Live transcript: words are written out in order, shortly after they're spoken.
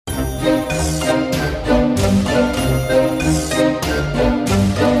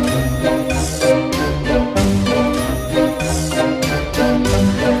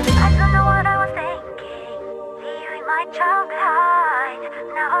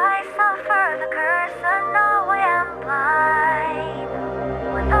I suffer the curse of no way I'm blind.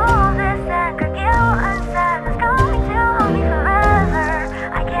 With all this anger, guilt, and sadness going to hold me forever,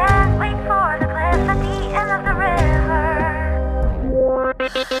 I can't wait for the cliff at the end of the river.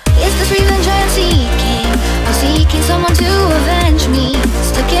 Is this revenge I am seeking? I'm seeking someone to avenge me.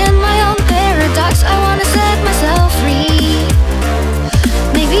 Stuck in my own paradox, I wanna set myself free.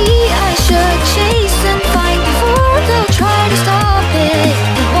 Maybe I should chase and fight before they'll try to stop it.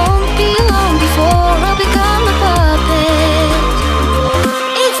 It won't be long before I'll become a puppet.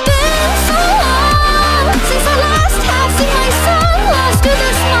 It's been so long since I last have seen my son lost to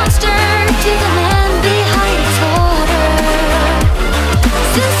this monster, to the man behind his water.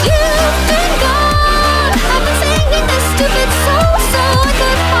 Since you've been gone, I've been singing this stupid song so I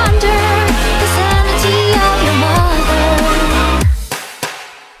could ponder the sanity of your mother.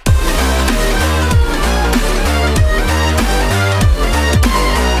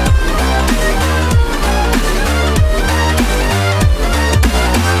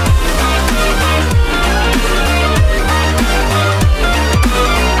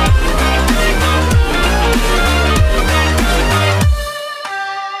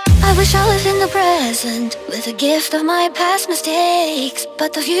 I wish I lived in the present with a gift of my past mistakes,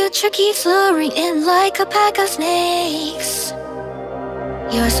 but the future keeps luring in like a pack of snakes.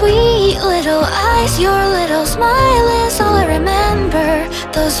 Your sweet little eyes, your little smile is all I remember.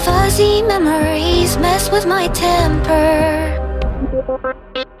 Those fuzzy memories mess with my temper.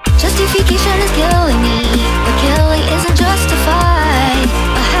 Justification is killing me, but killing isn't justified.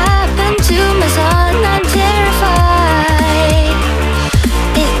 What happened to my son? I'm terrified.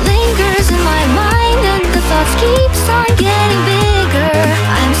 It lingers in my mind and the thoughts keeps on getting bigger.